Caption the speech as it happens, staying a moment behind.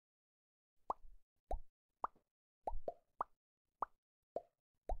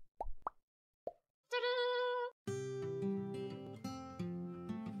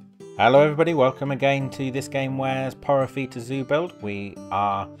Hello everybody, welcome again to This Game Wears Porowhita Zoo build. We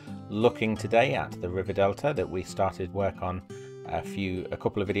are looking today at the river delta that we started work on a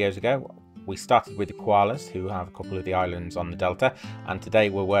couple of videos ago. We started with the koalas, who have a couple of the islands on the delta, and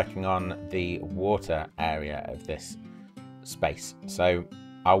today we're working on the water area of this space. So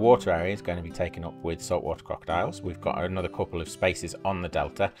our water area is going to be taken up with saltwater crocodiles. We've got another couple of spaces on the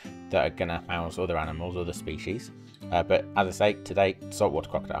delta that are going to house other animals, other species. But as I say, today, saltwater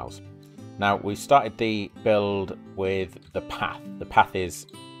crocodiles. Now, we've started the build with the path. The path is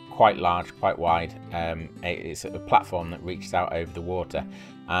quite large, quite wide. It's a platform that reaches out over the water.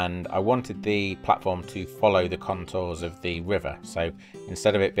 And I wanted the platform to follow the contours of the river. So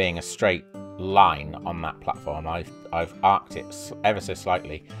instead of it being a straight line on that platform, I've arced it ever so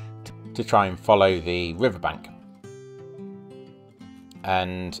slightly to try and follow the riverbank.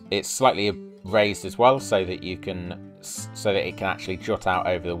 And it's slightly raised as well, so that it can actually jut out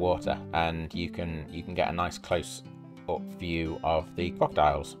over the water, and you can get a nice close up view of the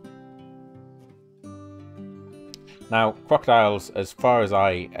crocodiles. Now, crocodiles, as far as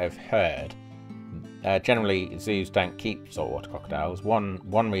I have heard, generally zoos don't keep saltwater crocodiles.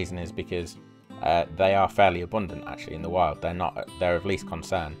 One reason is because they are fairly abundant actually in the wild. They're of least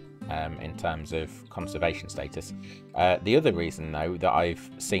concern in terms of conservation status. The other reason, though, that I've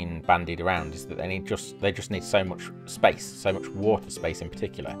seen bandied around is that they just need so much space, so much water space in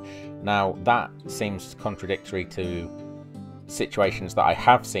particular. Now, that seems contradictory to situations that I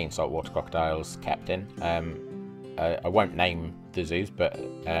have seen saltwater crocodiles kept in. I won't name the zoos, but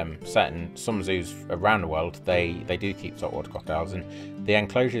some zoos around the world, they do keep saltwater crocodiles, and the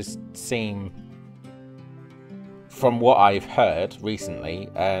enclosures seem, from what I've heard recently,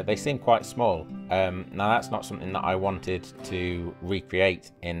 they seem quite small. Now, that's not something that I wanted to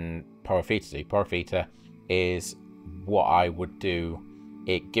recreate in Porowhita Zoo. Porowhita is what I would do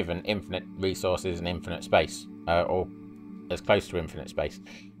it given infinite resources and infinite space, or as close to infinite space.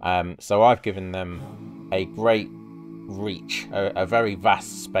 So I've given them a great reach, a very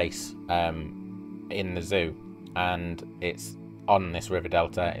vast space in the zoo, and it's on this river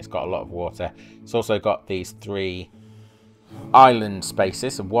delta. It's got a lot of water. It's also got these three island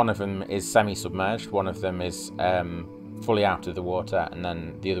spaces, and one of them is semi-submerged, one of them is fully out of the water, and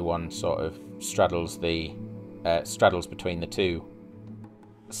then the other one sort of straddles between the two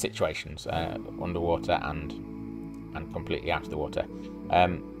situations, underwater and completely out of the water.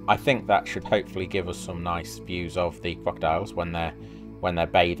 I think that should hopefully give us some nice views of the crocodiles when they're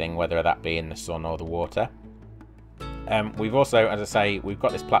bathing, whether that be in the sun or the water. We've also, as I say, we've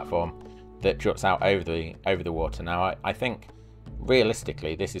got this platform that juts out over the water. Now, I think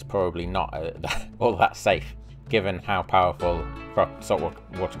realistically this is probably not all that safe, given how powerful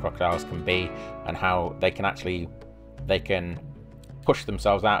saltwater crocodiles can be, and how they can push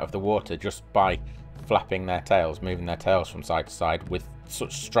themselves out of the water just by flapping their tails, moving their tails from side to side with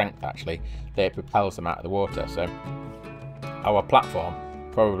such strength actually that it propels them out of the water. So our platform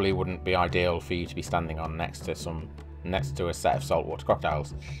probably wouldn't be ideal for you to be standing on next to a set of saltwater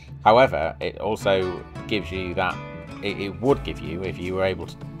crocodiles. However, it also gives you that, it would give you, if you were able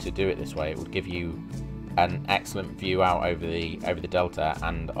to do it this way, it would give you an excellent view out over the delta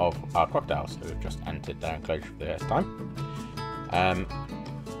and of our crocodiles who have just entered their enclosure for the first time.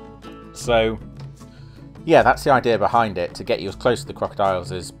 So yeah, that's the idea behind it, to get you as close to the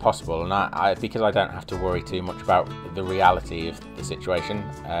crocodiles as possible. And because I don't have to worry too much about the reality of the situation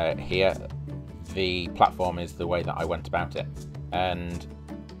here, the platform is the way that I went about it. And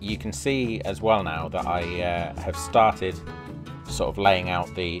you can see as well now that I have started sort of laying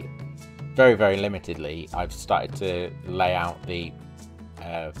out the, very, very limitedly, I've started to lay out the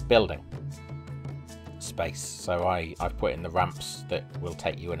building space. So I've put in the ramps that will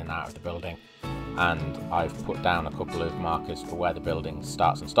take you in and out of the building, and I've put down a couple of markers for where the building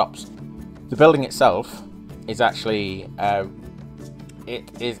starts and stops. The building itself is actually,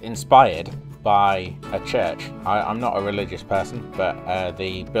 it is inspired by a church. I'm not a religious person, but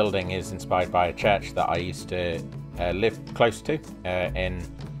the building is inspired by a church that I used to live close to in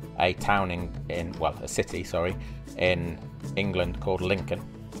a town a city, sorry, in England called Lincoln.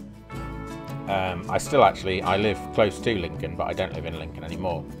 I live close to Lincoln, but I don't live in Lincoln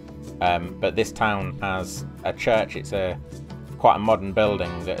anymore. But this town has a church. It's quite a modern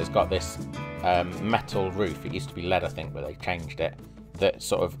building that has got this metal roof. It used to be lead, I think, but they changed it, that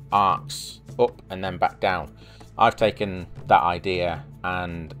sort of arcs up and then back down. I've taken that idea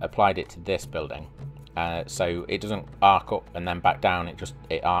and applied it to this building, so it doesn't arc up and then back down.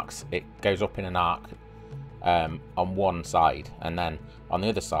 It arcs. It goes up in an arc on one side, and then on the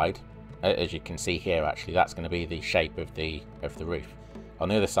other side, as you can see here, actually, that's going to be the shape of the roof. On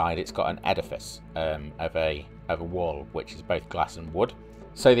the other side, it's got an edifice of a wall, which is both glass and wood.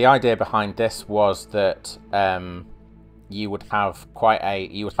 So the idea behind this was that you would have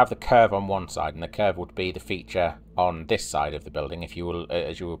the curve on one side, and the curve would be the feature on this side of the building if you were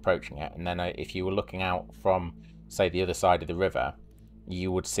as you were approaching it, and then if you were looking out from, say, the other side of the river,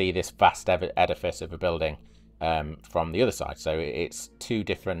 you would see this vast edifice of a building from the other side. So it's two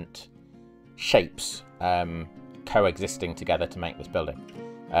different shapes coexisting together to make this building.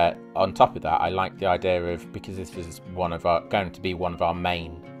 On top of that, I like the idea of, because this is going to be one of our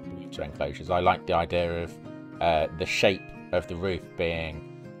main water enclosures, I like the idea of the shape of the roof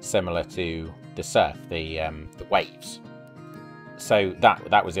being similar to the surf, the waves. So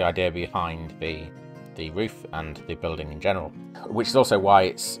that was the idea behind the roof and the building in general, which is also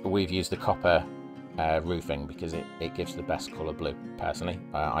why we've used the copper roofing, because it gives the best colour blue, personally,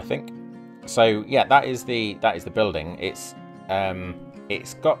 I think. So yeah, that is the building. It's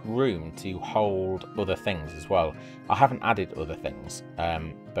got room to hold other things as well. I haven't added other things,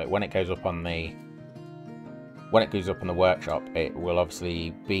 but when it goes up on the workshop, it will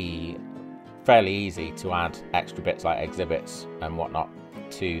obviously be fairly easy to add extra bits like exhibits and whatnot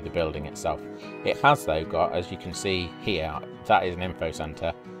to the building itself. It has, though, got, as you can see here, that is an info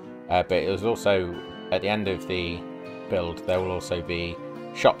centre, but it was also, at the end of the build, there will also be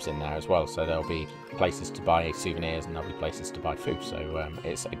shops in there as well, so there'll be places to buy souvenirs and there'll be places to buy food. So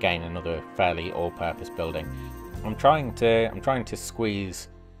it's again another fairly all-purpose building. I'm trying to squeeze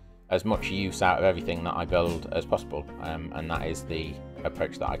as much use out of everything that I build as possible, and that is the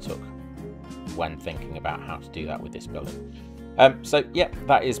approach that I took when thinking about how to do that with this building. So yeah,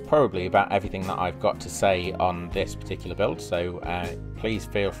 that is probably about everything that I've got to say on this particular build. So please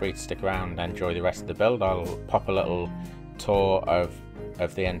feel free to stick around and enjoy the rest of the build. I'll pop a little tour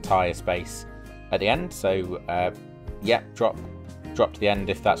of the entire space at the end. So yeah, drop to the end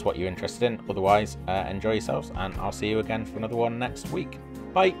if that's what you're interested in. Otherwise, enjoy yourselves, and I'll see you again for another one next week.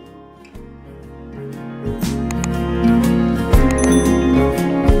 Bye.